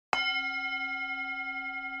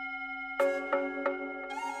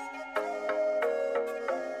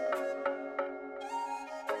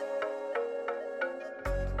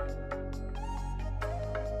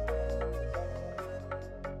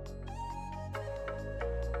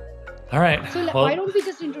All right. So why Well, don't we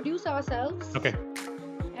just introduce ourselves? okay.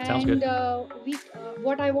 Sounds And good. we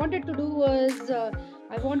what I wanted to do was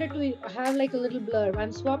I wanted to have like a little blurb.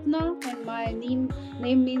 I'm Swapna, and my name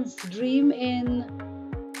means dream in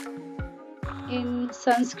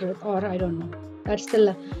Sanskrit, or I don't know. That's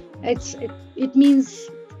still it means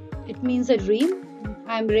a dream.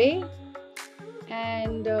 I'm Ray,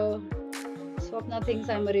 and Swapna thinks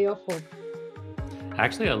I'm a ray of hope.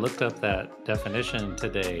 Actually, I looked up that definition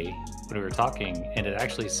today when we were talking, and it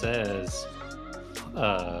actually says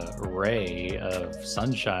ray of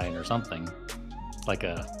sunshine or something, like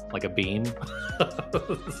a beam.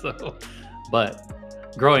 So, but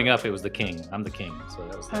growing up, it was the king. I'm the king, so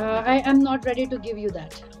that was the I nickname. am not ready to give you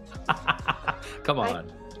that. Come I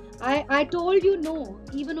on. I told you no,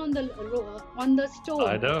 even on the on the I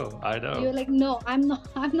stone. know. I You're know. like, no, I'm not.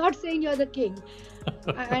 I'm not saying you're the king,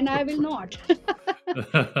 and I will not.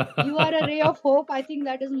 You are a ray of hope. I think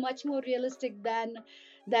that is much more realistic than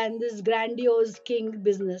this grandiose king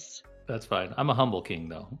business. That's fine. I'm a humble king,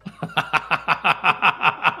 though.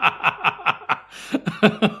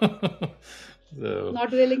 So,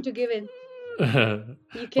 Not willing to give in. You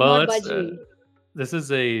well, cannot budge me. this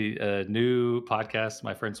is a new podcast.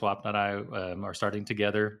 My friend Swapna and I are starting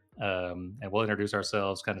together, and we'll introduce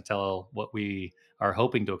ourselves, kind of tell what we are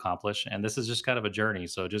hoping to accomplish. And this is just kind of a journey.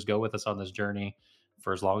 So just go with us on this journey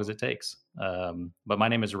for as long as it takes. But my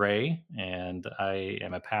name is Ray, and I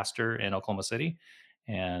am a pastor in Oklahoma City,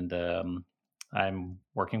 and I'm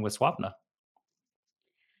working with Swapna.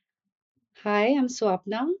 Hi, I'm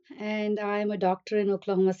Swapna, and I'm a doctor in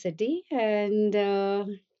Oklahoma City, and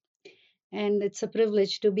it's a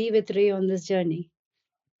privilege to be with Ray on this journey.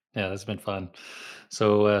 Yeah, that's been fun.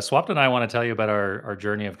 So, Swapped and I want to tell you about our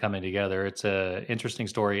journey of coming together. It's a interesting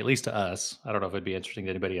story, at least to us. I don't know if it'd be interesting to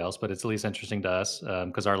anybody else, but it's at least interesting to us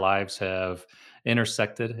because our lives have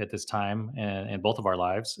intersected at this time in both of our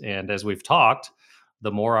lives. And as we've talked,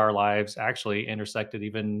 the more our lives actually intersected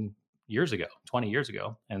even years ago, 20 years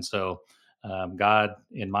ago. And so, God,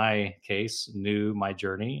 in my case, knew my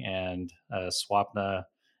journey, and Swapna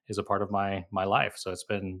is a part of my life. So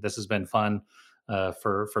this has been fun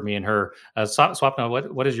for me and her.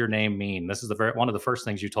 Swapna, what does your name mean? This is one of the first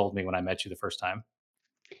things you told me when I met you the first time.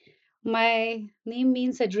 My name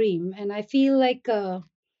means a dream, and I feel like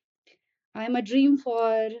I'm a dream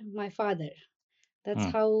for my father. That's Hmm,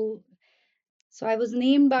 how. So I was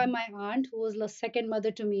named by my aunt, who was the second mother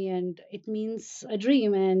to me, and it means a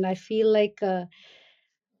dream. And I feel like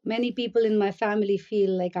many people in my family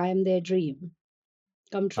feel like I am their dream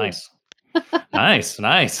come true. nice. Nice,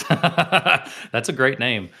 nice. That's a great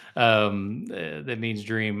name. That means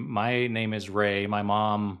dream. My name is Ray. My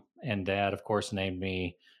mom and dad, of course, named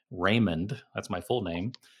me Raymond. That's my full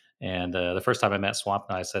name. And the first time I met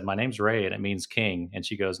Swampna, I said, "My name's Ray, and it means king." And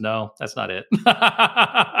she goes, "No, that's not it."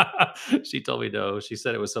 She told me no. She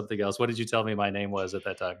said it was something else. What did you tell me my name was at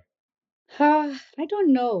that time? I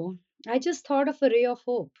don't know. I just thought of a ray of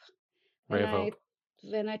hope Ray when of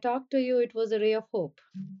Hope. I talked to you. It was a ray of hope.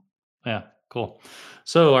 Yeah, cool.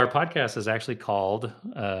 So our podcast is actually called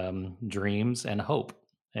Dreams and Hope.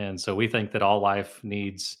 And so we think that all life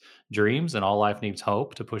needs dreams and all life needs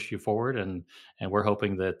hope to push you forward. And we're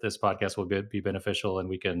hoping that this podcast will be beneficial and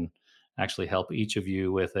we can actually help each of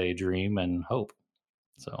you with a dream and hope.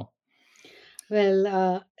 So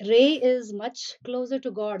Well, Ray is much closer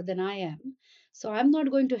to God than I am, so I'm not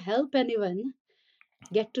going to help anyone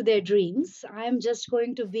get to their dreams. I'm just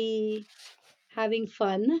going to be having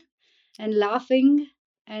fun and laughing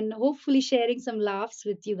and hopefully sharing some laughs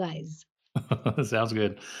with you guys. sounds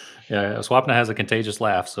good. Yeah, Swapna has a contagious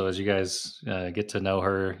laugh. So as you guys get to know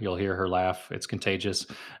her, you'll hear her laugh. It's contagious.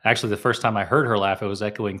 Actually, the first time I heard her laugh, it was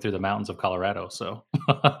echoing through the mountains of Colorado. So,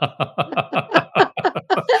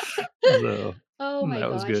 so Oh my that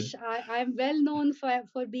was good. gosh, I'm well known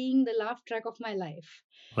for being the laugh track of my life.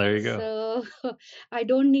 There you go. So I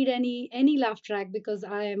don't need any laugh track because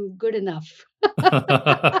I am good enough.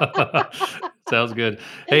 Sounds good.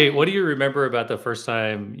 Hey, what do you remember about the first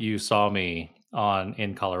time you saw me on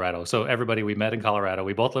in Colorado? So everybody, we met in Colorado.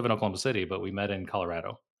 We both live in Oklahoma City, but we met in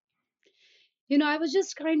Colorado. I was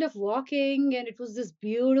just kind of walking, and it was this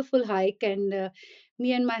beautiful hike, and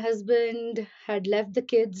me and my husband had left the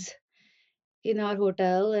kids in our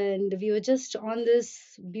hotel, and we were just on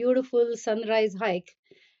this beautiful sunrise hike.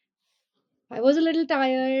 I was a little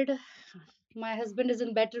tired. My husband is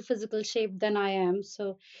in better physical shape than I am,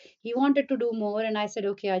 so he wanted to do more, and I said,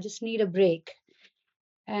 okay, I just need a break.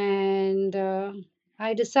 And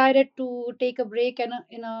I decided to take a break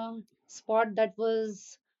in a spot that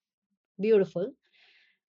was beautiful,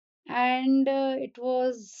 and it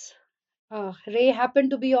was Ray happened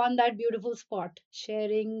to be on that beautiful spot,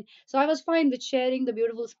 sharing. So I was fine with sharing the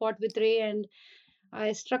beautiful spot with Ray, and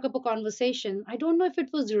I struck up a conversation. I don't know if it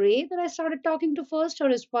was Ray that I started talking to first or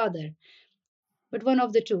his father, but one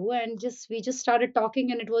of the two. And just we just started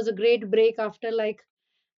talking, and it was a great break after like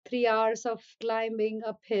 3 hours of climbing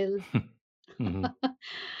uphill. Hmm.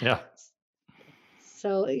 Yeah.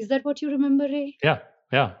 So is that what you remember, Ray? Yeah,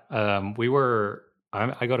 yeah.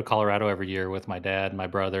 I go to Colorado every year with my dad, my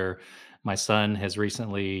brother. My son has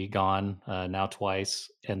recently gone now twice,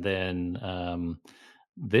 and then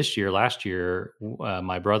this year, last year,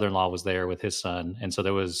 my brother-in-law was there with his son, and so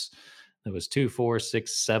there was two, four,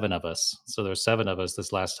 six, seven of us. So there's seven of us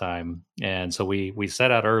this last time, and so we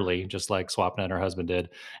set out early, just like Swapna and her husband did,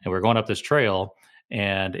 and we're going up this trail,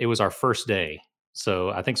 and it was our first day. So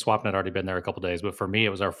I think Swapna had already been there a couple days, but for me, it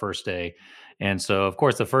was our first day, and so, of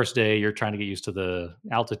course, the first day you're trying to get used to the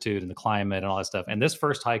altitude and the climate and all that stuff. And this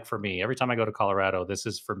first hike for me, every time I go to Colorado, this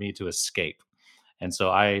is for me to escape. And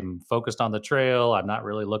so I'm focused on the trail. I'm not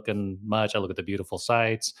really looking much. I look at the beautiful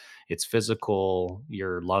sights. It's physical.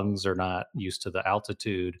 Your lungs are not used to the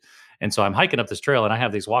altitude. And so I'm hiking up this trail and I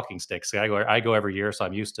have these walking sticks. I go every year, so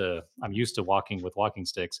I'm used to walking with walking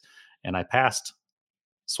sticks. And I passed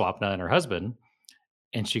Swapna and her husband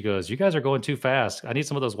and she goes, "You guys are going too fast. I need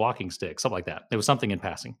some of those walking sticks," something like that. It was something in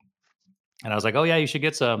passing. And I was like, "Oh yeah, you should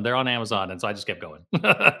get some. They're on Amazon." And so I just kept going.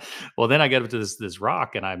 Well, then I get up to this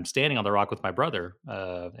rock, and I'm standing on the rock with my brother,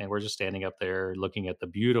 and we're just standing up there looking at the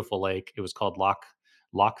beautiful lake. It was called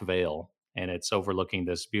Lock Vale, and it's overlooking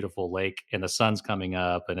this beautiful lake, and the sun's coming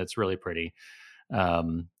up, and it's really pretty.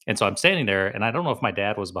 And so I'm standing there, and I don't know if my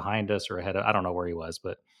dad was behind us or ahead of, I don't know where he was,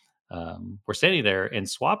 but we're standing there, and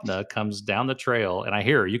Swapna comes down the trail, and I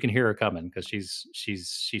hear her. You can hear her coming because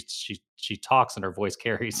she talks and her voice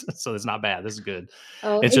carries, so it's not bad. This is good.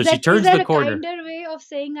 Oh, And so she is turns that the a corner. kinder way of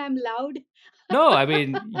saying I'm loud? No, I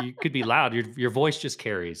mean, you could be loud. Your voice just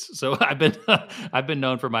carries. So I've been I've been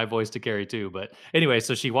known for my voice to carry too. But anyway,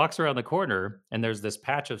 so she walks around the corner and there's this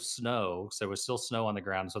patch of snow. So there was still snow on the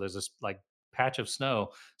ground. So there's this like patch of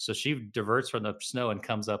snow. So she diverts from the snow and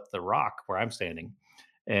comes up the rock where I'm standing.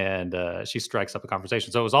 And she strikes up a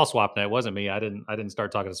conversation. So it was all Swapna. It wasn't me. I didn't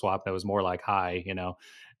start talking to Swapna. It was more like hi.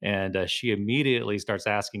 And she immediately starts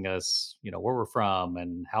asking us, where we're from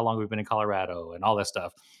and how long we've been in Colorado and all this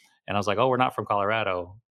stuff. And I was like, "Oh, we're not from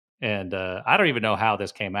Colorado." And I don't even know how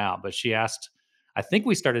this came out, but she asked. I think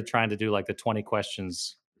we started trying to do like the 20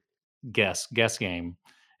 questions guess game,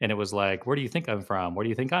 and it was like, "Where do you think I'm from? Where do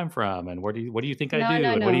you think I'm from? And what do you think I No, do?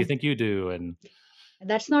 no, And what do you no. think you do?" And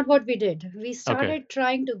That's not what we did. We okay, started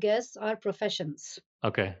trying to guess our professions.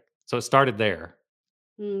 okay, so it started there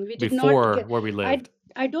We did not before get. where we I lived.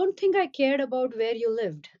 I don't think I cared about where you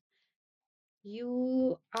lived.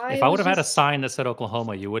 If I I would was have had a just sign that said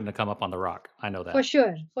Oklahoma, you wouldn't have come up on the rock. I know for that.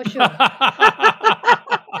 sure, for sure.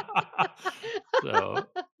 So,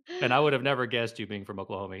 and I would have never guessed you being from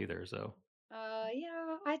Oklahoma either. So.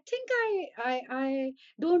 Yeah, I think I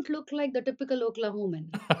don't look like the typical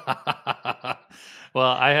Oklahoman.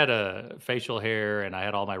 Well, I had a facial hair and I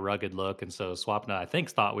had all my rugged look, and so Swapna, I think,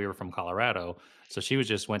 thought we were from Colorado. So she was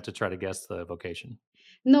just went to try to guess the vocation.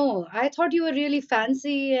 No, I thought you were really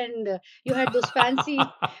fancy and you had those fancy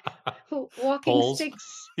walking Poles.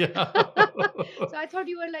 sticks. Yeah. So I thought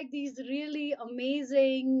you were like these really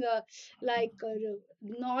amazing, like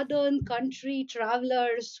northern country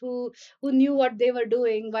travelers who knew what they were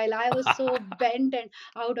doing, while I was so bent and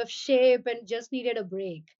out of shape and just needed a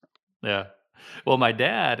break. Yeah. Well, my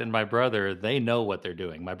dad and my brother, they know what they're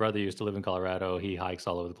doing. My brother used to live in Colorado. He hikes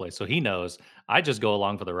all over the place. So he knows. I just go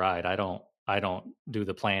along for the ride. I don't do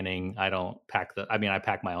the planning. I don't pack the I mean, I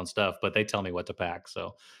pack my own stuff, but they tell me what to pack.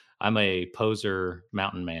 So I'm a poser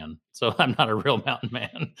mountain man. So I'm not a real mountain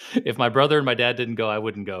man. If my brother and my dad didn't go, I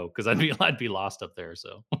wouldn't go because I'd be lost up there.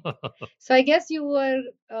 So So I guess you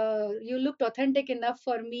looked authentic enough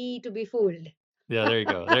for me to be fooled. yeah, there you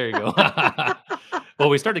go. There you go. Well,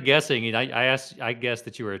 we started guessing, and I guessed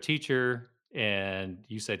that you were a teacher, and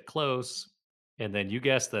you said close, and then you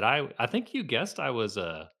guessed that I think you guessed I was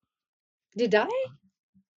a. Did I?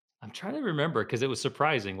 I'm trying to remember because it was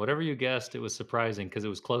surprising. Whatever you guessed, it was surprising because it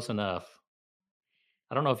was close enough.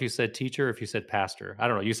 I don't know if you said teacher or if you said pastor. I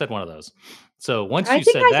don't know. You said one of those. So once I you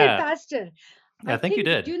think said I said that, pastor. I I think you think,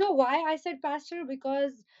 do did. you know why I said pastor?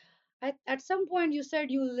 Because at some point you said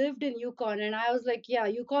you lived in Yukon, and I was like, yeah,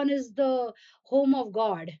 Yukon is the home of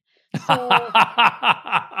God. So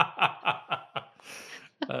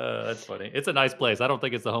That's funny. It's a nice place. I don't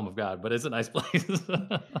think it's the home of God, but it's a nice place.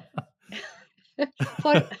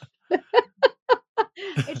 for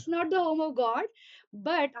it's not the home of God,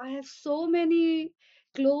 but I have so many.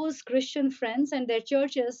 close Christian friends, and their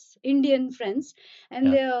churches, Indian friends,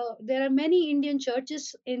 and Yeah. there are many Indian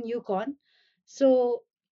churches in Yukon. So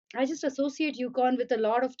I just associate Yukon with a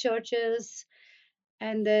lot of churches,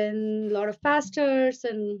 and then a lot of pastors,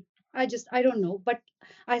 and I don't know, but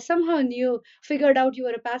I somehow figured out you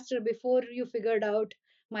were a pastor before you figured out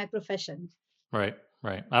my profession. Right,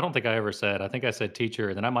 right. I don't think I ever said, I think I said teacher,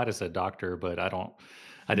 and then I might have said doctor, but I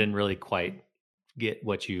didn't really quite get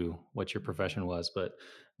what your profession was. But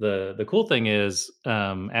the cool thing is,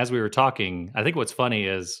 as we were talking, I think what's funny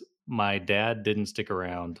is my dad didn't stick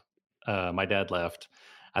around. My dad left.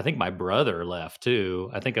 I think my brother left too.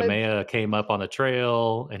 I think Uh, Amaya came up on the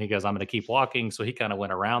trail and he goes, I'm going to keep walking. So he kind of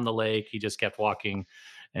went around the lake. He just kept walking.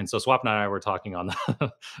 And so Swapna and I were talking on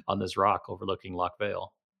the, on this rock overlooking Loch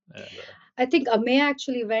Vale. And I think Amay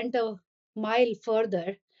actually went a mile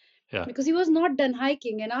further yeah, because he was not done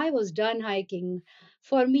hiking and I was done hiking.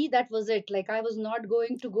 For me, that was it. Like, I was not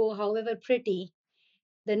going to go, however pretty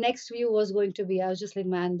the next view was going to be. I was just like,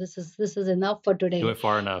 man, this is enough for you today. went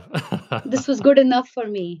far enough. This was good enough for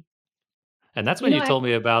me. And that's You when know, you told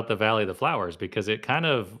me about the Valley of the Flowers because it kind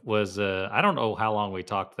of was, I don't know how long we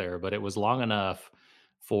talked there, but it was long enough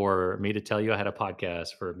for me to tell you I had a podcast,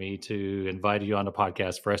 for me to invite you on the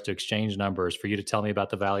podcast, for us to exchange numbers, for you to tell me about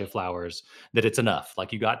the Valley of Flowers, that it's enough.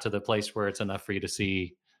 Like you got to the place where it's enough for you to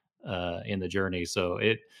see in the journey. So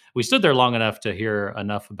we stood there long enough to hear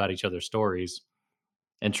enough about each other's stories.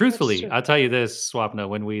 And that's truthfully, true. I'll tell you this, Swapna,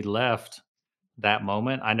 when we left that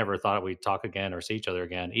moment, I never thought we'd talk again or see each other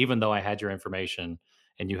again, even though I had your information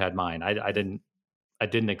and you had mine. I didn't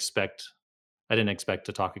expect I didn't expect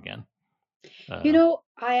to talk again. You Uh, know,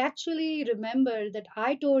 I actually remember that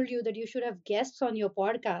I told you that you should have guests on your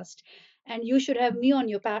podcast and you should have me on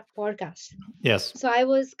your podcast. yes. So I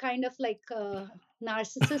was kind of like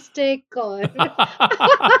narcissistic, or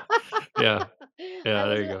Yeah. Yeah, I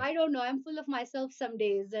was, there you go. I don't know, I'm full of myself some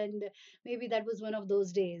days, and maybe that was one of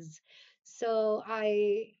those days. So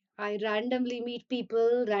I randomly meet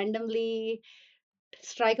people, randomly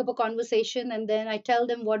strike up a conversation, and then I tell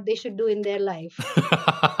them what they should do in their life.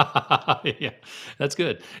 Yeah, that's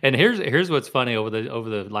good. And here's what's funny over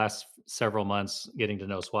the last several months getting to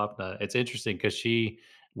know Swapna. It's interesting because she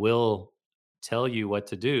will tell you what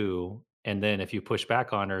to do, and then if you push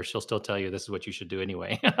back on her, she'll still tell you this is what you should do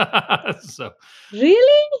anyway. So,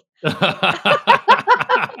 Really?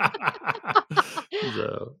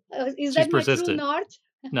 so Is she's that my true persistent. north?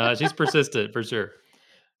 No, she's persistent for sure.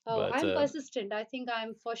 Oh, But I'm persistent. I think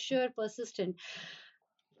I'm for sure persistent.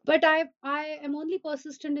 But I am only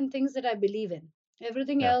persistent in things that I believe in.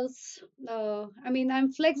 Everything yeah, else, I mean,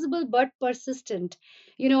 I'm flexible but persistent.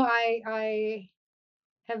 You know, I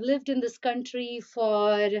have lived in this country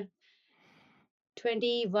for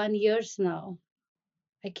 21 years now.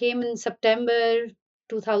 I came in September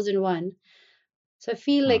 2001. So I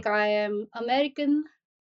feel mm, like I am American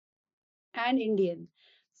and Indian.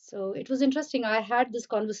 So it was interesting. I had this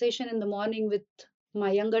conversation in the morning with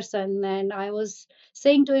my younger son, and I was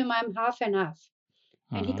saying to him, I'm half and half.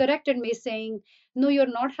 And he mhm, corrected me, saying, no, you're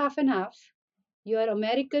not half and half. You are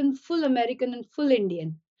American, and full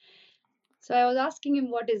Indian. So I was asking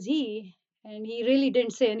him, what is he? And he really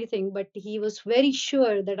didn't say anything, but he was very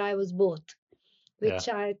sure that I was both, yeah. which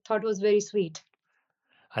I thought was very sweet.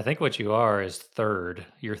 I think what you are is third.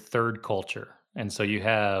 You're third culture. And so you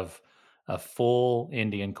have a full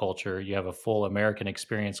Indian culture, you have a full American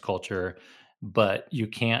experience culture, but you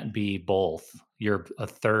can't be both. You're a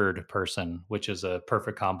third person, which is a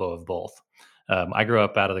perfect combo of both. I grew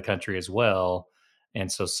up out of the country as well. And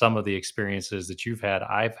so some of the experiences that you've had,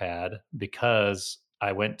 I've had because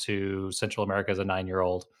I went to Central America as a 9-year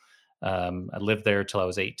old. I lived there till I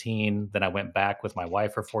was 18. Then I went back with my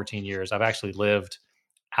wife for 14 years. I've actually lived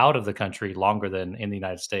out of the country longer than in the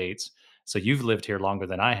United States. So you've lived here longer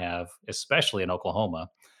than I have, especially in Oklahoma.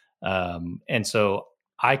 And so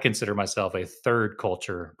I consider myself a third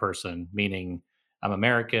culture person, meaning I'm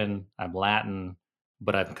American, I'm Latin,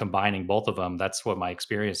 but I'm combining both of them. That's what my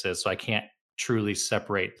experience is. So I can't truly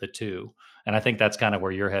separate the two. And I think that's kind of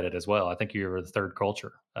where you're headed as well. I think you're the third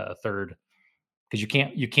culture, third, because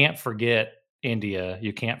you can't forget India,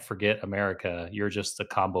 you can't forget America. You're just the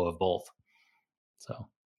combo of both. So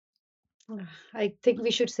I think we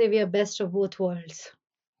should say we are best of both worlds.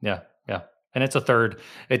 yeah, yeah, and it's a third.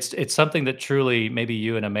 It's something that truly maybe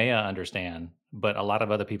you and Amaya understand, but a lot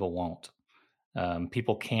of other people won't.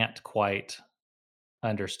 People can't quite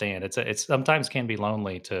understand. It's sometimes can be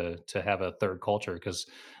lonely to have a third culture because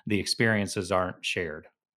the experiences aren't shared.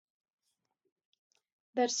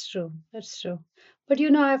 That's true. That's true. But you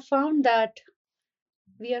know, I found that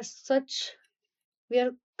we are such we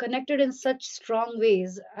are connected in such strong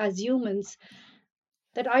ways as humans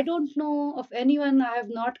that I don't know of anyone I have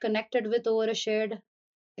not connected with over a shared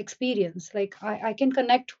experience. Like I can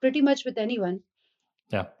connect pretty much with anyone.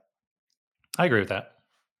 Yeah, I agree with that.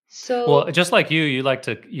 Well, So just like you like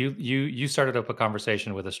to you started up a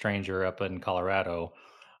conversation with a stranger up in Colorado.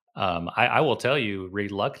 I will tell you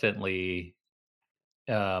reluctantly,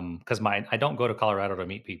 because my I don't go to Colorado to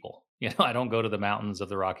meet people. You know, I don't go to the mountains of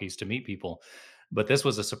the Rockies to meet people. But this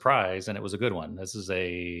was a surprise, and it was a good one. This is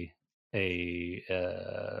a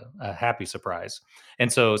happy surprise.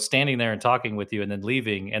 And so standing there and talking with you, and then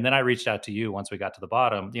leaving, and then I reached out to you once we got to the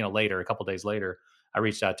bottom. You know, later, a couple days later, I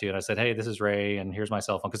reached out to you and I said, "Hey, this is Ray, and here's my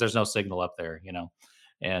cell phone," because there's no signal up there. You know,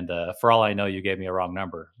 and for all I know, you gave me a wrong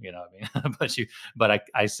number. You know, what I mean, but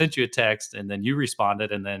I sent you a text, and then you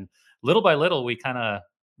responded, and then little by little, we kind of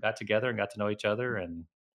got together and got to know each other. And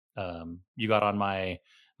you got on my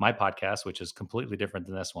podcast, which is completely different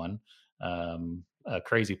than this one, a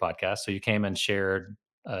crazy podcast. So you came and shared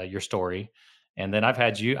your story, and then I've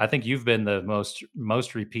had you. I think you've been the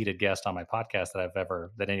most repeated guest on my podcast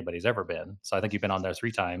that anybody's ever been. So I think you've been on there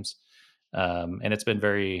 3 times, and it's been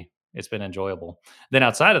enjoyable. Then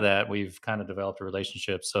outside of that, we've kind of developed a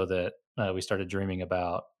relationship so that we started dreaming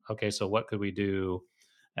about, okay, so what could we do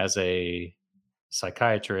as a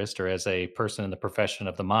psychiatrist or as a person in the profession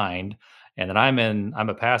of the mind. And then I'm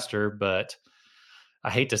a pastor, but I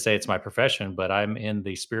hate to say it's my profession, but I'm in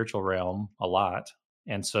the spiritual realm a lot.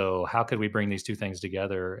 And so how could we bring these two things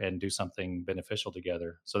together and do something beneficial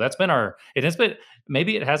together? So that's been it has been,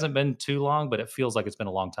 maybe it hasn't been too long, but it feels like it's been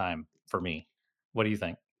a long time for me. What do you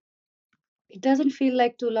think? it doesn't feel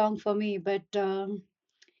like too long for me, but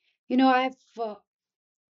you know,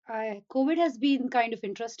 COVID has been kind of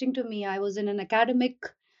interesting to me. I was in an academic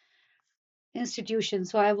institution,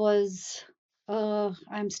 so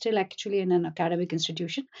I'm still actually in an academic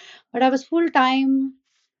institution, but I was full time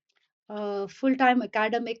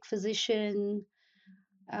academic physician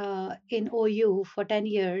in OU for 10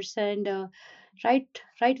 years, and right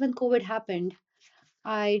when COVID happened,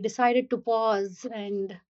 I decided to pause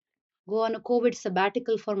and go on a COVID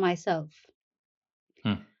sabbatical for myself.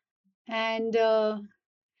 Hmm. And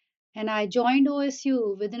I joined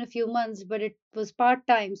OSU within a few months, but it was part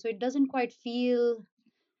time, so it doesn't quite feel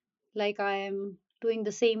like I am doing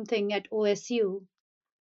the same thing at OSU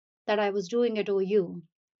that I was doing at OU.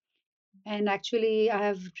 And actually, I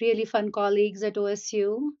have really fun colleagues at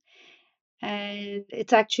OSU. And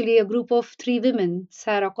it's actually a group of three women: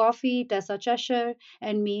 Sarah Coffey, Tessa Cheshire,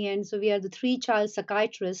 and me. And so we are the three child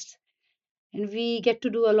psychiatrists. And we get to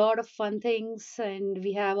do a lot of fun things, and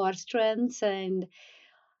we have our strengths. And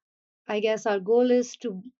I guess our goal is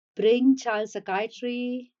to bring child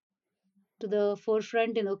psychiatry to the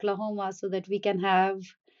forefront in Oklahoma so that we can have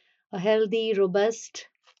a healthy, robust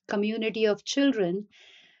community of children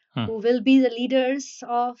Hmm. who will be the leaders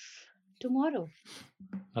of tomorrow.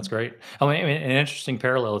 That's great. I mean, an interesting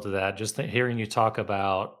parallel to that, just hearing you talk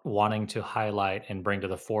about wanting to highlight and bring to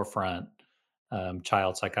the forefront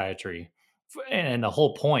child psychiatry. And the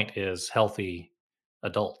whole point is healthy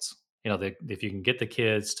adults. You know, if you can get the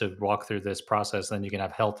kids to walk through this process, then you can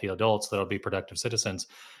have healthy adults that'll be productive citizens.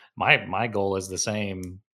 My goal is the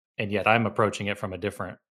same, and yet I'm approaching it from a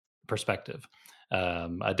different perspective,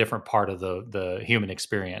 a different part of the human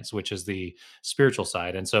experience, which is the spiritual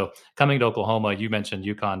side. And so coming to Oklahoma, you mentioned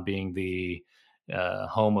Yukon being the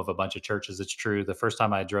home of a bunch of churches. It's true. The first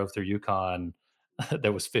time I drove through Yukon,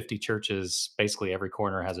 there was 50 churches. Basically, every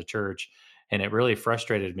corner has a church, and it really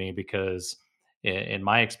frustrated me because, in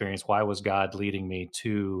my experience, why was God leading me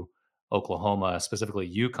to Oklahoma, specifically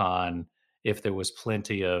Yukon, if there was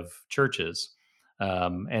plenty of churches?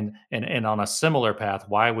 And on a similar path,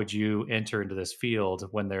 why would you enter into this field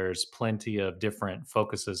when there's plenty of different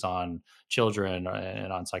focuses on children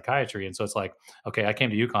and on psychiatry? And so it's like, okay, I came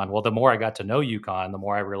to Yukon. Well, the more I got to know Yukon, the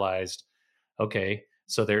more I realized, okay,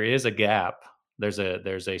 so there is a gap. There's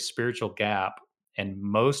a spiritual gap, and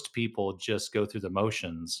most people just go through the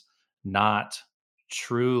motions, not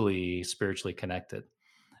truly spiritually connected.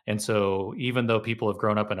 And so, even though people have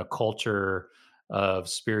grown up in a culture of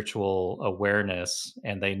spiritual awareness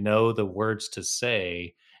and they know the words to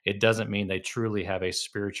say, it doesn't mean they truly have a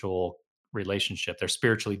spiritual relationship. They're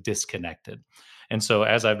spiritually disconnected. And so,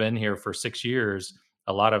 as I've been here for 6 years,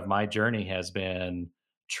 a lot of my journey has been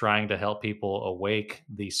trying to help people awake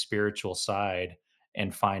the spiritual side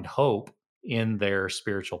and find hope in their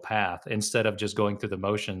spiritual path instead of just going through the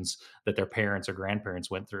motions that their parents or grandparents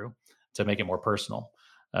went through, to make it more personal.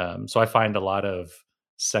 So I find a lot of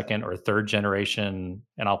second or third generation,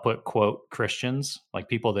 and I'll put quote Christians, like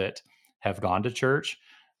people that have gone to church.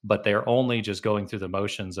 but they're only just going through the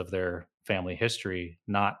motions of their family history,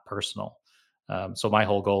 not personal. So my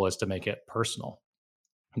whole goal is to make it personal,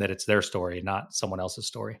 that it's their story, not someone else's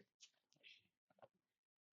story.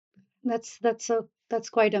 That's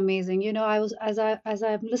quite amazing. You know, I was as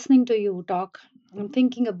I'm listening to you talk, I'm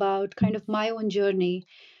thinking about kind of my own journey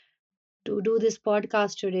to do this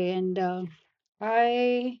podcast today, and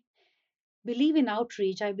I believe in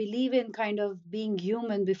outreach. I believe in kind of being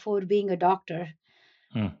human before being a doctor.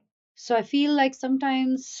 Mm, So I feel like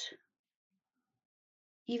sometimes,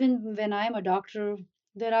 even when I'm a doctor,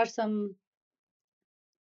 there are some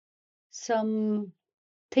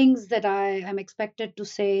things that I am expected to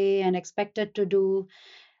say and expected to do,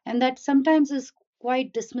 and that sometimes is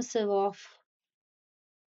quite dismissive of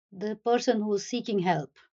the person who is seeking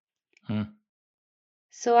help. mm,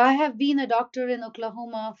 So I have been a doctor in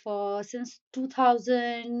Oklahoma for since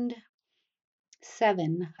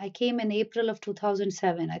 2007. I came in April of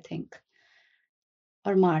 2007, I think,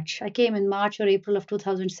 or March. I came in March or April of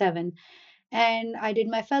 2007, and I did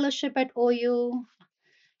my fellowship at OU.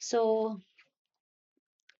 So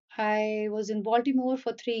I was in Baltimore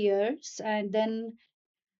for 3 years, and then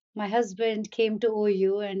my husband came to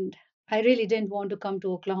OU, and I really didn't want to come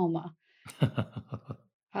to Oklahoma.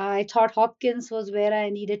 I thought Hopkins was where I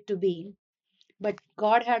needed to be, but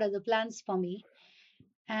God had other plans for me.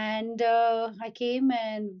 And I came,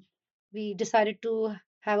 and we decided to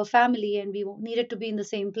have a family, and we needed to be in the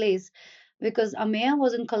same place because Amaya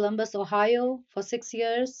was in Columbus, Ohio for 6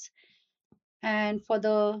 years. And for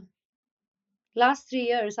the last 3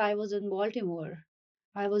 years, I was in Baltimore.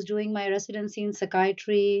 I was doing my residency in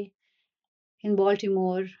psychiatry in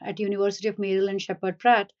Baltimore at University of Maryland, Shepherd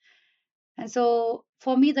Pratt. And so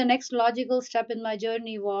for me, the next logical step in my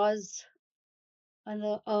journey uh,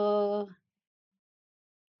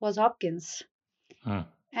 was Hopkins. mm.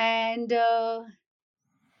 And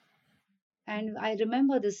and I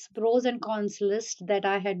remember this pros and cons list that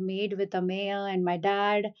I had made with Amaya and my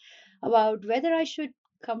dad about whether I should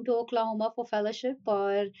come to Oklahoma for fellowship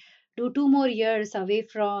or do 2 more years away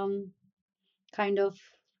from kind of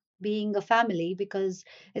being a family, because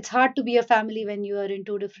it's hard to be a family when you are in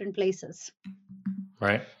two different places.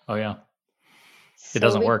 Right? Oh yeah. It So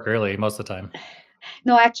doesn't we work really most of the time.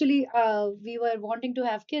 no, actually, we were wanting to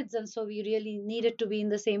have kids, and so we really needed to be in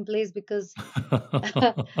the same place because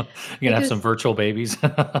You can have some because virtual babies.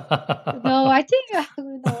 no, I think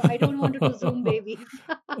no, I don't want to do Zoom babies.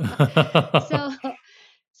 So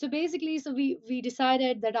so basically, so we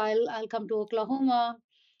decided that I'll come to Oklahoma,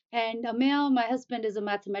 and Amir, my husband, is a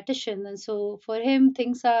mathematician, and so for him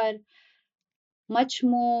things are much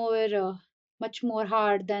more much more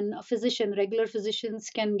hard than a physician. Regular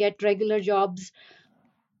physicians can get regular jobs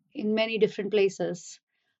in many different places,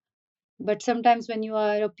 but sometimes when you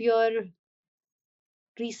are a pure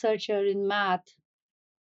researcher in math,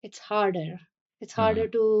 it's harder. It's harder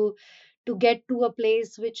Mhm, to get to a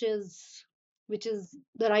place which is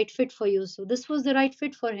the right fit for you. So this was the right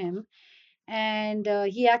fit for him, and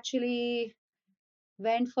he actually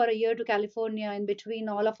went for a year to California in between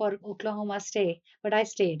all of our Oklahoma stay, but I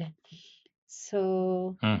stayed.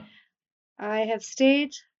 So mm. I have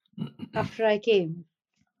stayed after I came,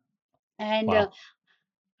 and Wow.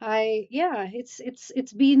 I yeah,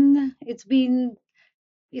 it's been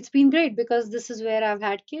great because this is where I've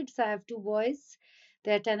had kids. I have two boys.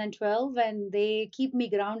 They're 10 and 12, and they keep me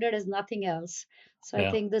grounded as nothing else. So I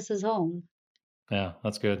Yeah. think this is home. Yeah,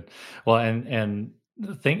 that's good. Well, and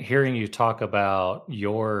the thing hearing you talk about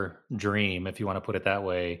your dream, if you want to put it that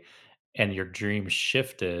way, and your dream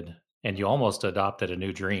shifted and you almost adopted a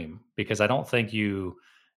new dream because I don't think you've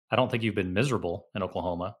been miserable in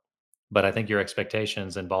Oklahoma, but I think your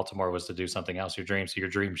expectations in Baltimore was to do something else, your dream. So your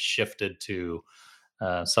dream shifted to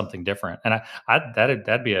something different. And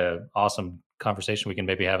that'd be a awesome conversation we can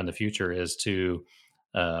maybe have in the future is to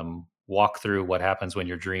walk through what happens when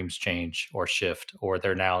your dreams change or shift or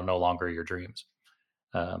they're now no longer your dreams.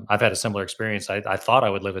 I've had a similar experience. I thought I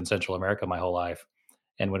would live in Central America my whole life,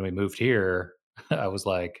 and when we moved here, I was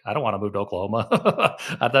like, I don't want to move to Oklahoma.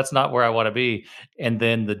 That's not where I want to be. And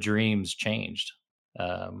then the dreams changed,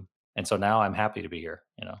 and so now I'm happy to be here.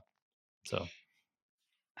 So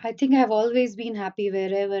I think I've always been happy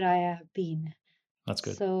wherever I have been. that's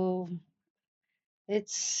good. So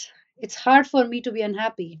it's hard for me to be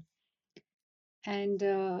unhappy, and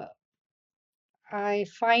I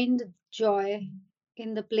find joy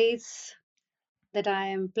in the place that I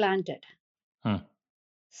am planted. Hmm.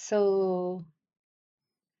 So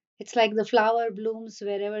it's like the flower blooms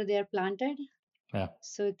wherever they are planted. Yeah.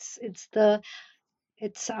 So it's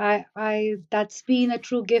that's been a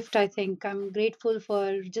true gift. I think I'm grateful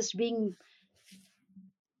for just being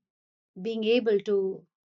being able to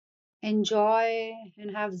enjoy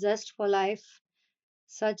and have zest for life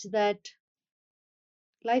such that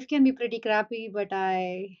life can be pretty crappy, but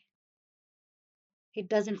I it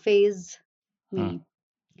doesn't phase Hmm. me.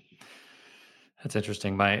 That's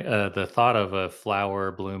interesting. My the thought of a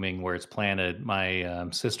flower blooming where it's planted. My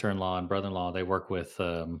sister-in-law and brother-in-law, they work with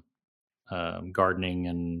gardening,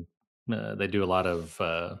 and they do a lot of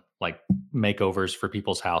like makeovers for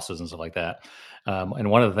people's houses and stuff like that. And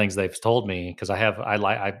one of the things they've told me, because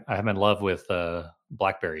I'm in love with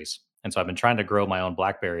blackberries, and so I've been trying to grow my own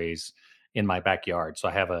blackberries in my backyard. So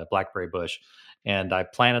I have a blackberry bush, and I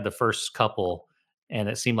planted the first couple, and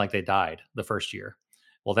it seemed like they died the first year.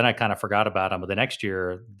 Well, then I kind of forgot about them, but the next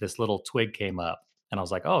year this little twig came up. And I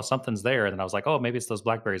was like, oh, something's there. And then I was like, oh, maybe it's those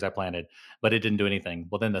blackberries I planted, but it didn't do anything.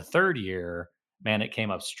 Well, then the third year, man, it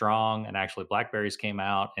came up strong, and actually blackberries came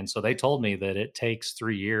out. And so they told me that it takes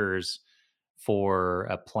 3 years for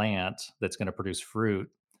a plant that's going to produce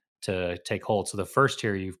fruit to take hold. So the first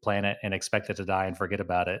year you plant it and expect it to die and forget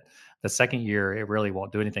about it. The second year it really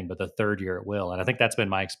won't do anything, but the third year it will. And I think that's been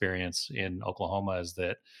my experience in Oklahoma, is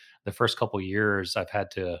that the first couple years I've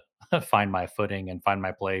had to find my footing and find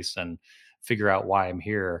my place and figure out why I'm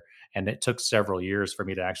here. And it took several years for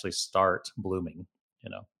me to actually start blooming,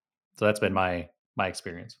 you know. So that's been my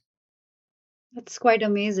experience. That's quite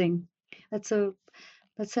amazing. That's a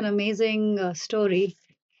that's an amazing story.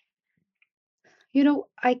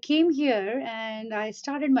 I came here and I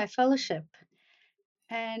started my fellowship.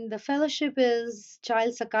 And the fellowship is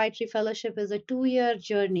Child Psychiatry Fellowship is a 2-year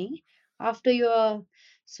journey. After your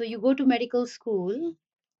so you go to medical school,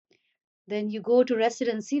 then you go to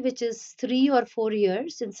residency, which is 3 or 4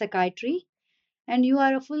 years in psychiatry, and you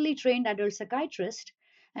are a fully trained adult psychiatrist,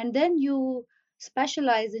 and then you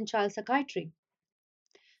specialize in child psychiatry.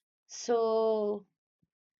 So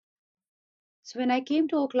So when I came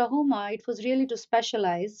to Oklahoma, it was really to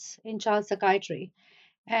specialize in child psychiatry,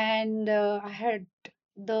 and I had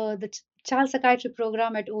the child psychiatry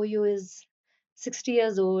program at OU is 60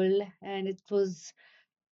 years old, and it was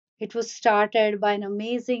started by an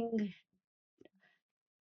amazing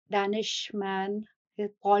Danish man,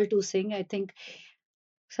 Paul Tusing. I think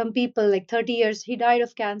some people like 30 years. He died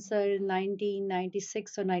of cancer in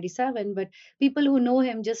 1996 or 97, but people who know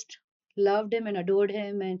him just loved him and adored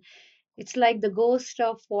him, and it's like the ghost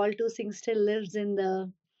of Paul Tusing still lives in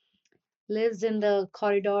the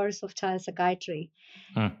corridors of child psychiatry.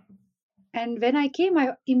 Hmm. And when I came,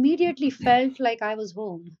 I immediately felt like I was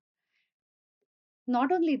home.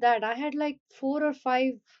 Not only that, I had like 4 or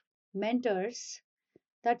 5 mentors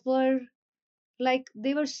that were like,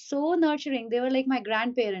 they were so nurturing. They were like my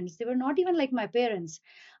grandparents. They were not even like my parents.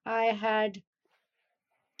 I had,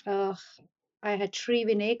 uh, I had Sri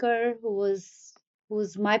Vinekar,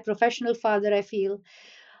 who's my professional father, I feel.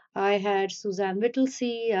 I had Suzanne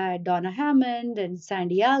Whittlesey, I had Donna Hammond and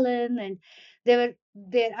Sandy Allen, and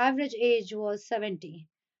their average age was 70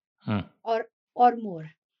 Hmm. or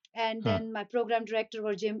more. And Hmm. then my program director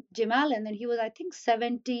was Jim Allen, and he was, I think,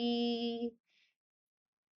 70.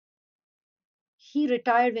 He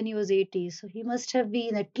retired when he was 80, so he must have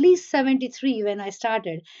been at least 73 when I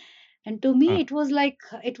started. And to Hmm. me, it was like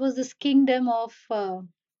it was this kingdom of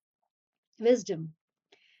wisdom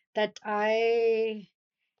that I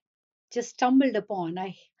just stumbled upon.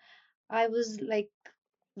 I was like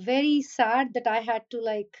very sad that I had to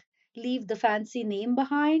like leave the fancy name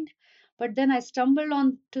behind. But then I stumbled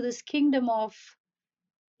on to this kingdom of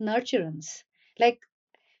nurturance. Like,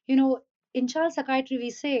 in child psychiatry,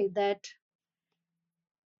 we say that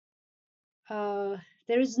uh,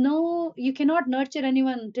 you cannot nurture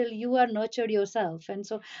anyone until you are nurtured yourself. And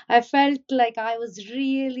so I felt like I was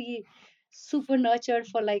really super nurtured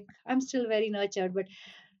for like, I'm still very nurtured, but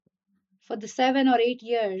for the 7 or 8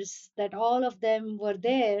 years that all of them were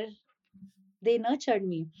there, they nurtured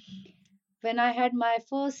me. When I had my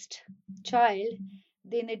first child,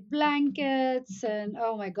 they knit blankets, and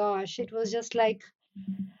oh my gosh, it was just like,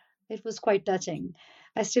 it was quite touching.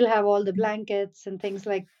 I still have all the blankets and things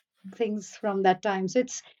from that time. So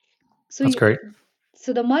it's so That's you, great.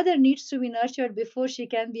 so the mother needs to be nurtured before she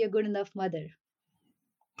can be a good enough mother.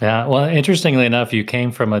 Yeah. Well, interestingly enough, you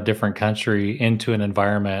came from a different country into an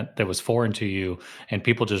environment that was foreign to you, and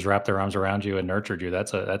people just wrapped their arms around you and nurtured you.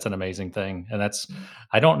 That's an amazing thing, and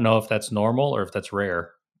I don't know if that's normal or if that's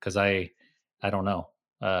rare, because I don't know.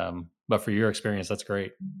 But for your experience, that's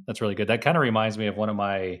great. That's really good. That kind of reminds me of one of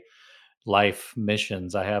my life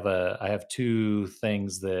missions. I have two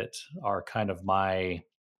things that are kind of my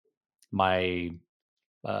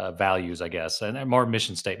values, I guess, and more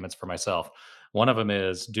mission statements for myself. One of them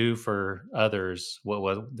is do for others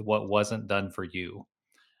what wasn't done for you.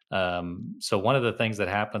 So one of the things that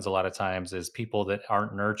happens a lot of times is people that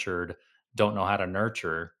aren't nurtured don't know how to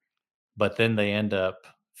nurture, but then they end up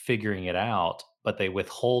figuring it out, but they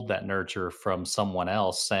withhold that nurture from someone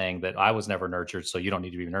else saying that I was never nurtured, so you don't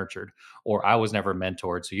need to be nurtured, or I was never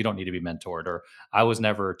mentored, so you don't need to be mentored, or I was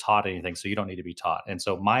never taught anything, so you don't need to be taught. And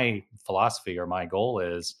so my philosophy or my goal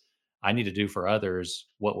is I need to do for others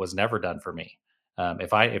what was never done for me.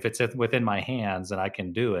 If it's within my hands and I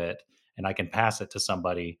can do it and I can pass it to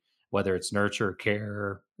somebody, whether it's nurture,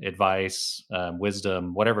 care, advice,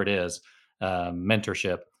 wisdom, whatever it is,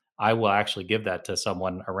 mentorship, I will actually give that to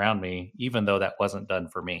someone around me, even though that wasn't done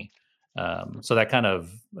for me. So that kind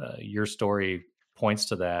of your story points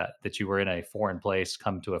to that you were in a foreign place,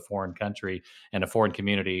 come to a foreign country and a foreign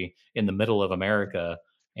community in the middle of America,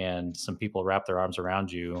 and some people wrap their arms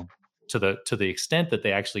around you to the extent that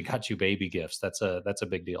they actually got you baby gifts. That's a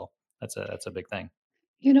big deal. That's a big thing.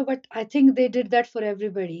 But I think they did that for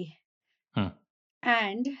everybody. Hmm.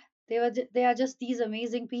 And they are just these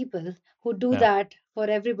amazing people who do Yeah, that for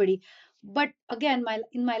everybody. But again, my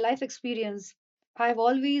in my life experience, I've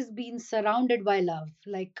always been surrounded by love.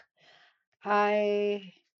 Like,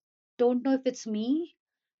 I don't know if it's me,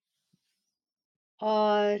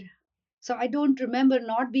 or so I don't remember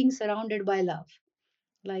not being surrounded by love.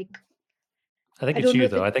 Like, I think I it's don't know you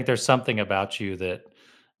if though. it I think there's something about you that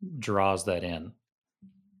draws that in.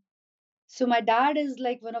 so my dad is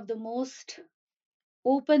like one of the most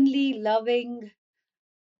openly loving,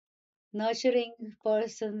 nurturing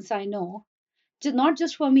persons I know. Not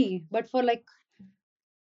just for me, but for like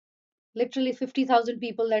literally 50,000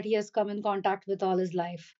 people that he has come in contact with all his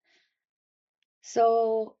life.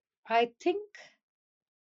 So I think,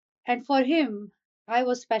 and for him, I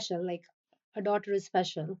was special, like a daughter is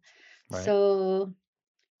special. Right. So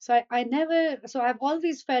I never, so I've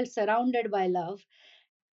always felt surrounded by love.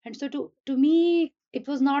 And so to me, it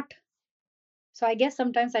was not, so I guess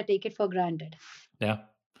sometimes I take it for granted. Yeah.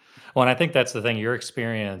 Well, and I think that's the thing. Your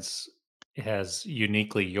experience has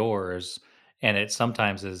uniquely yours, and it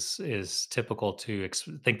sometimes is typical to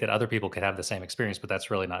think that other people could have the same experience, but that's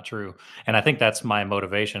really not true. And I think that's my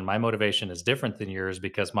motivation. My motivation is different than yours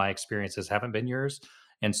because my experiences haven't been yours.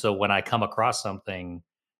 And so when I come across something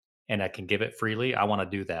and I can give it freely, I want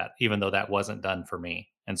to do that, even though that wasn't done for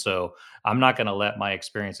me. And so I'm not going to let my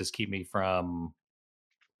experiences keep me from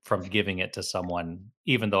giving it to someone,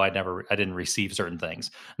 even though I didn't receive certain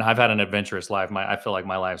things. Now I've had an adventurous life. I feel like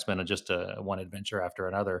my life's been just a one adventure after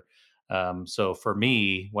another. So for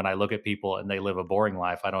me, when I look at people and they live a boring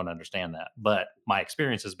life, I don't understand that. But my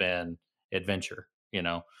experience has been adventure,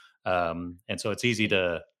 and so it's easy Okay.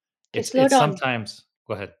 to. Okay, slow It's down. sometimes.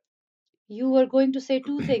 Go ahead. You were going to say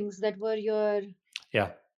two things that were your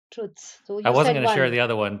Yeah. truths. So I you wasn't said gonna share one. the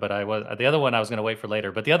other one, but the other one I was gonna wait for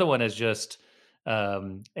later, but the other one is just,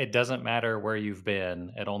 it doesn't matter where you've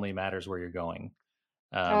been, it only matters where you're going.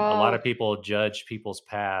 A lot of Ah, people judge people's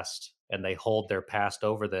past and they hold their past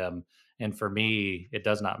over them, and for me, it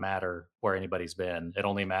does not matter where anybody's been, it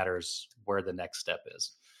only matters where the next step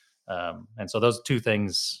is. And so those 2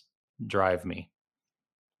 things drive me.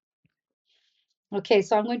 okay,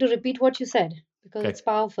 so I'm going to repeat what you said because Okay. it's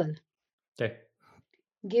powerful. Okay.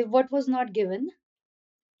 Give what was not given,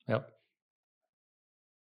 Yep.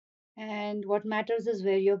 and what matters is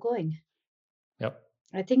where you're going. Yep.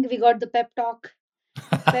 I think we got the pep talk.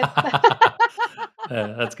 Pep.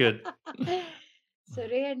 That's good. So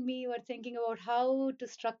Ray and me were thinking about how to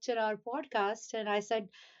structure our podcast, and I said,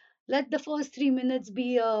 let the first 3 minutes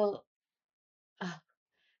be a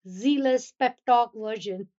zealous pep talk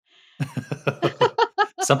version.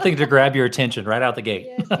 Something to grab your attention right out the gate.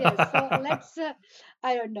 Yes, yes. So let's,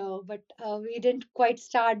 I don't know, but we didn't quite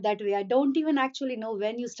start that way. I don't even actually know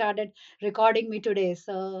when you started recording me today.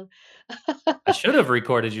 So, I should have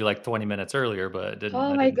recorded you like 20 minutes earlier, but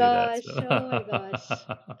oh I my didn't do that, gosh, oh my gosh.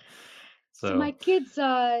 so So my so, kids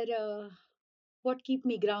are what keep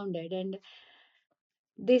me grounded, and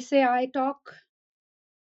they say I talk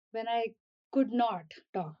when I could not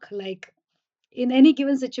talk. Like, in any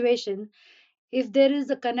given situation, if there is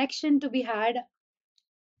a connection to be had,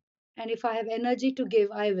 and if I have energy to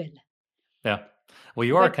give, I will. yeah. Well,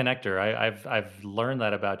 you are a But connector. I've learned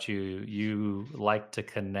that about you. You like to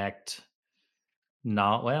connect.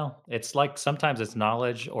 Not well, it's like sometimes it's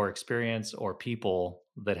knowledge or experience or people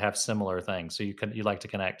that have similar things, so you like to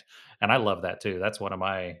connect, and I love that too. That's one of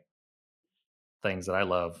my things that I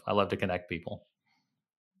love. I love to connect people.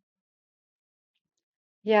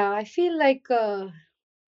 yeah, I feel like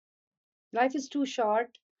life is too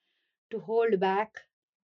short to hold back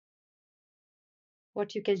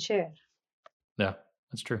what you can share. Yeah,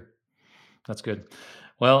 that's true. That's good.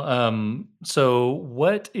 Well, so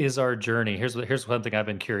what is our journey? Here's one thing I've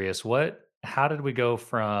been curious. How did we go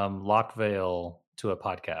from Lockvale to a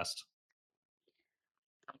podcast?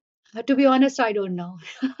 To be honest, I don't know.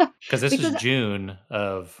 Because Because this is June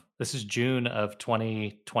of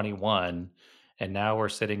 2021, and now we're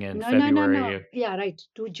sitting in no, no, no, February. no. Yeah, right.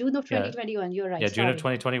 To June of Yeah, 2021. You're right. yeah, June of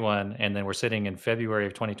Sorry. 2021, and then we're sitting in February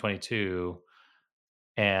of 2022,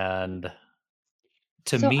 and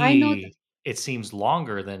to So I know. me, it seems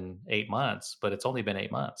longer than 8 months, but it's only been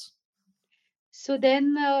 8 months. So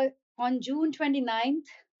then on June 29th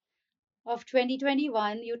of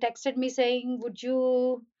 2021, you texted me saying, would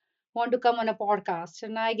you want to come on a podcast?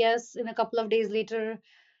 And I guess in a couple of days later,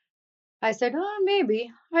 I said, oh,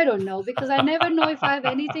 maybe. I don't know because I never know if I have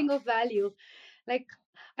anything of value. Like,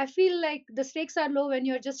 I feel like the stakes are low when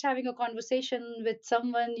you're just having a conversation with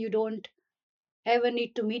someone you don't ever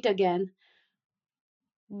need to meet again.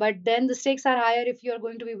 But then the stakes are higher if you're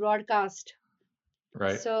going to be broadcast.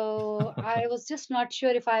 Right. So I was just not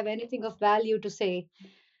sure if I have anything of value to say.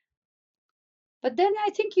 But then I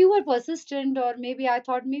think you were persistent, or maybe I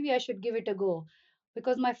thought maybe I should give it a go.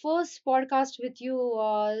 Because my first podcast with you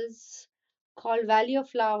was called Valley of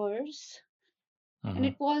Flowers, and Mhm.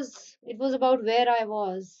 it was about where I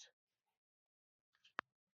was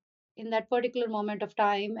in that particular moment of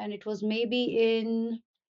time, and it was maybe in,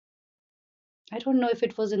 I don't know if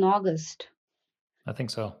it was in I think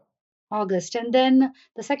so. August. And then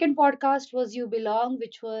the second podcast was You Belong,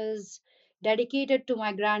 which was dedicated to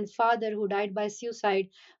my grandfather who died by suicide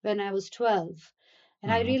when I was 12.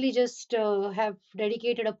 And I Mhm. really just have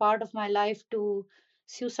dedicated a part of my life to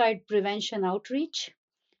suicide prevention outreach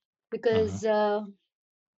Mhm. because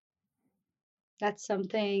that's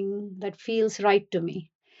something that feels right to me.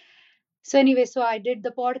 So, anyway, so I did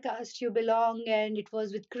the podcast You Belong, and it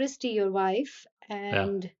was with Christy, your wife, Yeah.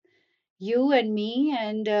 and you and me.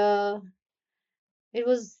 And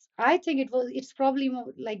I think it's probably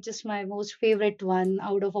like just my most favorite one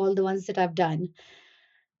out of all the ones that I've done.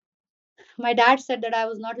 My dad said that I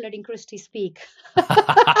was not letting Christy speak.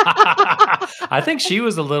 I think she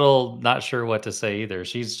was a little not sure what to say either.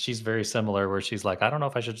 She's very similar where she's like, "I don't know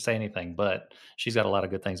if I should say anything," but she's got a lot of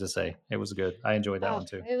good things to say. It was good. I enjoyed that Oh, one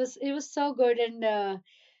too. it was so good, and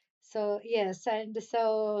so yes, and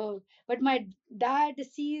so but my dad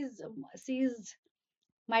sees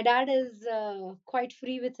my dad is quite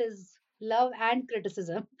free with his love and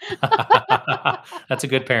criticism. That's a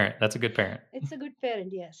good parent. That's a good parent. It's a good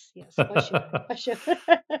parent, yes, yes, for sure, for sure.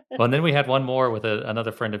 Well, and then we had one more with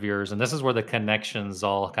another friend of yours, and this is where the connections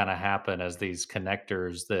all kind of happen as these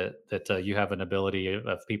connectors that you have an ability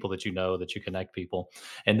of people that you know that you connect people,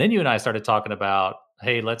 and then you and I started talking about,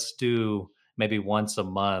 hey, let's do maybe once a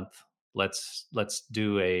month. Let's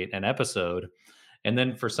do an episode, and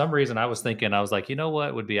then for some reason, I was thinking, I was like, you know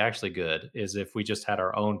what would be actually good is if we just had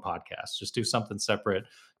our own podcast, just do something separate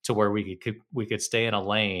to where we could stay in a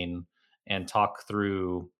lane and talk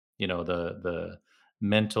through, the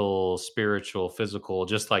mental, spiritual, physical,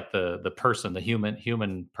 just like the person, the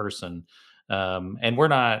human person. And we're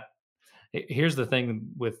not. Here's the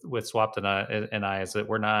thing with Swapped and I is that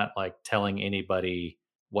we're not like telling anybody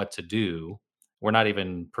what to do. We're not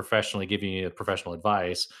even professionally giving you professional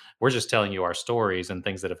advice. We're just telling you our stories and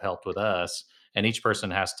things that have helped with us. And each person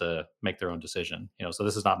has to make their own decision. So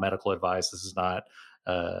this is not medical advice. This is not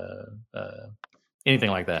uh, uh, anything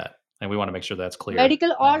like that. And we want to make sure that's clear.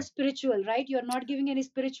 Medical or spiritual, right? You're not giving any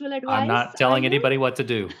spiritual I'm advice, not are telling you? anybody what to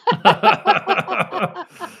do.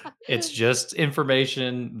 It's just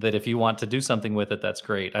information that if you want to do something with it, that's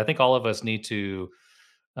great. I think all of us need to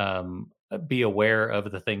be aware of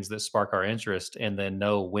the things that spark our interest and then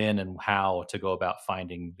know when and how to go about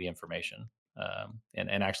finding the information,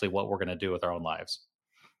 and actually what we're going to do with our own lives.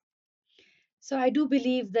 So I do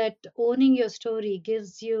believe that owning your story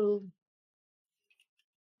gives you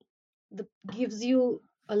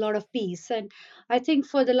a lot of peace. And I think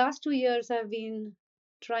for the last 2 years I've been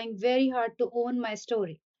trying very hard to own my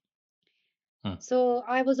story. Hmm. So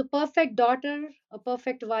I was a perfect daughter, a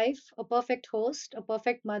perfect wife, a perfect host, a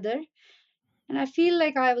perfect mother. And I feel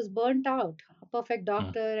like I was burnt out, a perfect Hmm.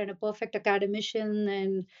 doctor and a perfect academician,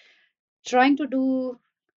 and trying to do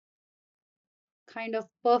kind of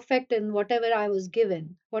perfect in whatever I was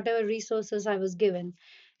given, whatever resources I was given.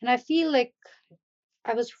 And I feel like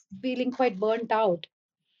I was feeling quite burnt out.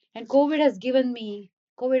 And COVID has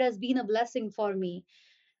been a blessing for me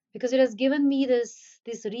because it has given me this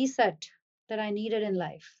reset that I needed in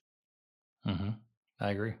life. Hmm. I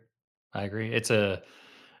agree. I agree.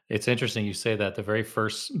 It's interesting you say that. The very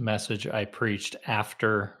first message I preached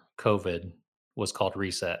after COVID was called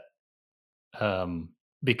reset.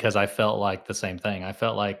 because I felt like the same thing. I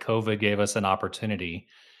felt like COVID gave us an opportunity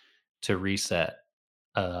to reset,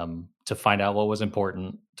 to find out what was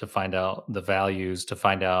important, to find out the values, to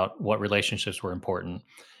find out what relationships were important.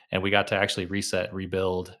 And we got to actually reset,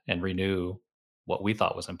 rebuild, and renew what we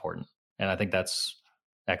thought was important. And I think that's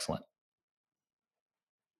excellent.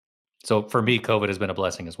 So for me, COVID has been a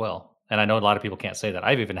blessing as well. And I know a lot of people can't say that.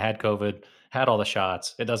 I've even had COVID, had all the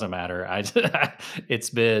shots. It doesn't matter. It's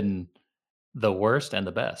been the worst and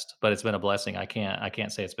the best, but it's been a blessing. I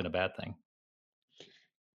can't say it's been a bad thing.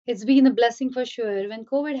 It's been a blessing for sure. When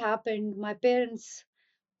COVID happened, my parents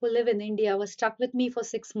who live in India was stuck with me for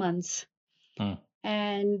 6 months. Hmm.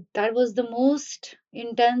 And that was the most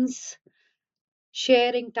intense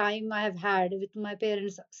sharing time I have had with my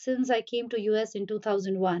parents since I came to US in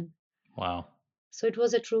 2001. Wow. So it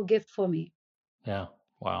was a true gift for me. Yeah.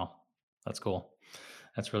 Wow. That's cool.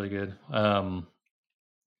 That's really good.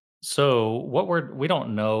 So we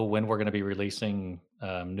don't know when we're going to be releasing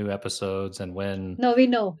new episodes and when. No, we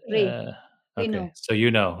know, Ray. Uh, We okay, know. so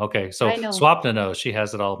okay. So I know. Swapna knows she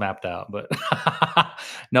has it all mapped out, but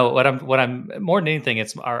no. What I'm more than anything,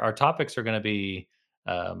 it's our topics are going to be.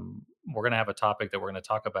 We're going to have a topic that we're going to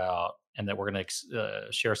talk about, and that we're going to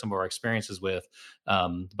share some of our experiences with.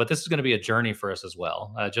 But this is going to be a journey for us as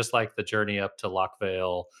well, just like the journey up to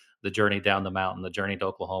Lockvale, the journey down the mountain, the journey to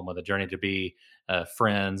Oklahoma, the journey to be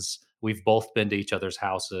friends. We've both been to each other's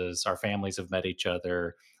houses. Our families have met each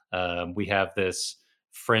other. We have this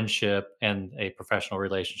friendship and a professional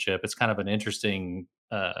relationship. It's kind of an interesting,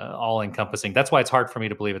 all encompassing. That's why it's hard for me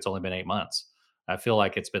to believe it's only been 8 months. I feel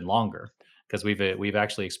like it's been longer because we've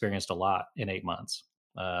actually experienced a lot in 8 months.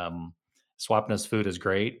 Um, Swapna's food is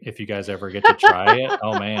great. If you guys ever get to try it,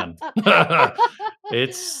 oh man,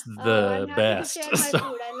 it's Oh, I'm the happy to best. share my So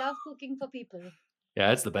food. I love cooking for people.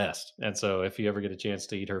 yeah, it's the best. And so if you ever get a chance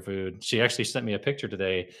to eat her food, she actually sent me a picture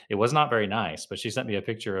today. It was not very nice, but she sent me a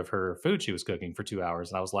picture of her food she was cooking for 2 hours.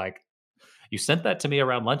 And I was like, you sent that to me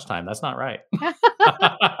around lunchtime. That's not right.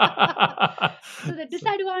 So the So,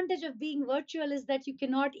 disadvantage of being virtual is that you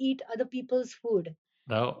cannot eat other people's food.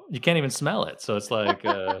 no, you can't even smell it. So it's like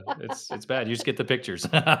it's bad. You just get the pictures.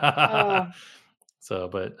 Oh, So,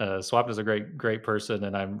 but Swapna is a great person,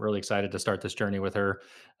 and I'm really excited to start this journey with her.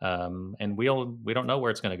 And we don't know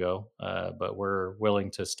where it's going to go, but we're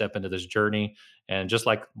willing to step into this journey. And just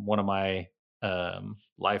like one of my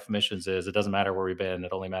life missions is, it doesn't matter where we've been;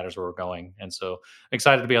 it only matters where we're going. And so,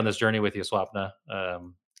 excited to be on this journey with you, Swapna,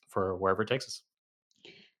 for wherever it takes us.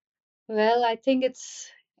 well, I think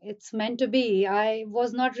it's meant to be. I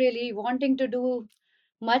was not really wanting to do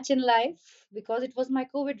much in life because it was my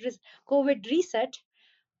COVID reset,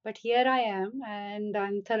 but here I am, and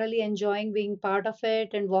I'm thoroughly enjoying being part of it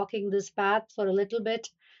and walking this path for a little bit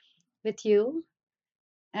with you.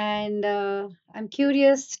 And I'm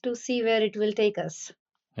curious to see where it will take us.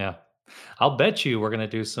 Yeah. I'll bet you we're gonna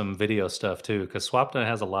do some video stuff too, because Swapna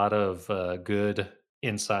has a lot of good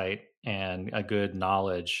insight and a good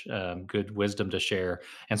knowledge, good wisdom to share,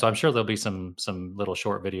 and so I'm sure there'll be some little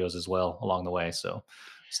short videos as well along the way. So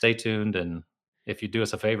stay tuned, and if you do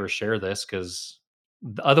us a favor, share this because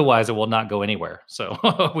otherwise it will not go anywhere. So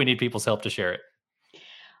we need people's help to share it.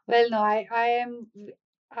 Well, no, I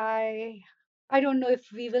I don't know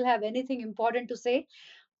if we will have anything important to say,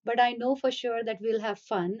 but I know for sure that we'll have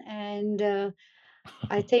fun. And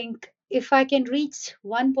I think if I can reach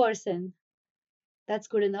one person, that's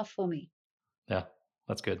good enough for me. Yeah,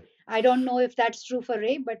 that's good. I don't know if that's true for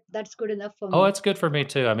Ray, but that's good enough for Oh, me. it's good for me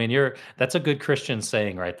too. I mean, that's a good Christian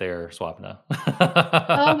saying right there, Swapna.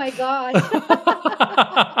 Oh my gosh.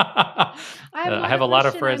 I'm I not have a a lot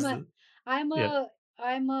of Christian. friends. I'm Yeah, a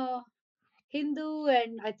I'm a Hindu,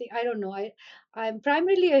 and I think I don't know. I'm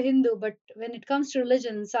primarily a Hindu, but when it comes to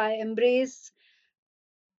religions, I embrace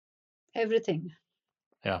everything.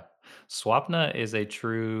 yeah. Swapna is a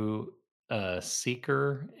true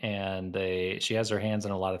seeker, and she has her hands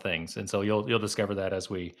in a lot of things, and so you'll discover that as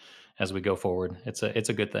we go forward. It's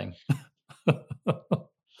a good thing.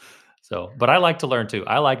 So, but I like to learn too.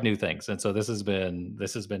 I like new things, and so this has been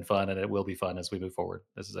fun, and it will be fun as we move forward.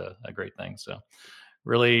 This is a great thing. So,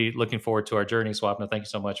 really looking forward to our journey, Swapna. Thank you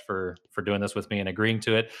so much for doing this with me and agreeing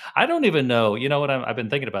to it. I don't even know. You know what? I've been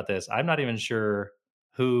thinking about this. I'm not even sure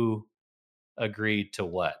who agreed to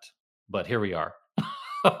what, but here we are.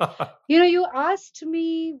 You know, you asked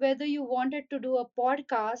me whether you wanted to do a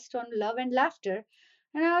podcast on love and laughter.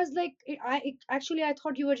 And I was like, actually, I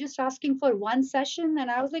thought you were just asking for one session.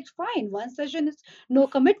 And I was like, fine, one session is no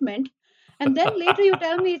commitment. And then later you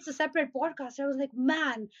tell me it's a separate podcast. I was like,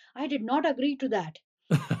 man, I did not agree to that.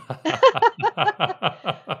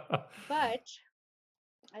 But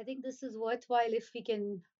I think this is worthwhile if we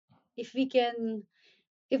can,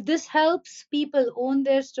 if this helps people own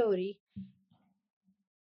their story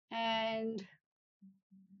and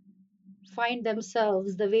find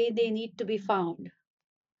themselves the way they need to be found,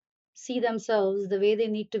 see themselves the way they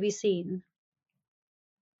need to be seen.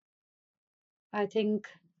 I think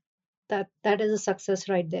that is a success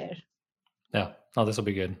right there. Yeah. Oh, this will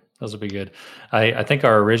be good. Those will be good. I think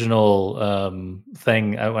our original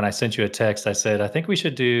thing, when I sent you a text, I said, I think we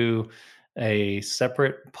should do a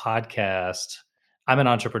separate podcast. I'm an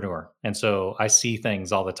entrepreneur. And so I see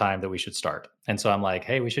things all the time that we should start. And so I'm like,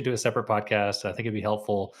 hey, we should do a separate podcast. I think it'd be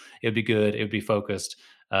helpful. It'd be good. It'd be focused.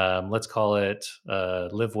 Let's call it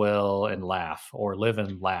Live Well and Laugh, or Live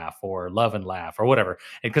and Laugh, or Love and Laugh, or whatever.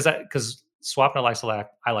 And because Swapna likes to laugh,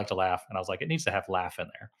 I like to laugh. And I was like, it needs to have laugh in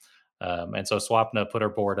there. And so Swapna put her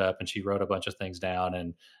board up and she wrote a bunch of things down,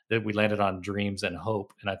 and then we landed on dreams and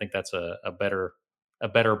hope. And I think that's a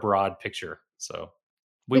better broad picture. So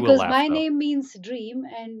we will Because laugh my though. name means dream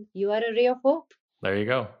and you are a ray of hope. There you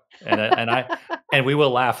go. And we will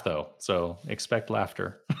laugh though. So expect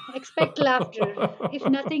laughter. Expect laughter. If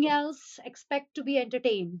nothing else, expect to be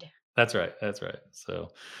entertained. That's right. That's right. So,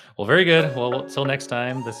 well, very good. Well, till next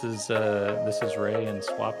time. This is Ray and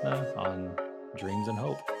Swapna on Dreams and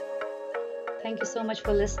Hope. Thank you so much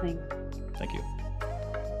for listening. Thank you.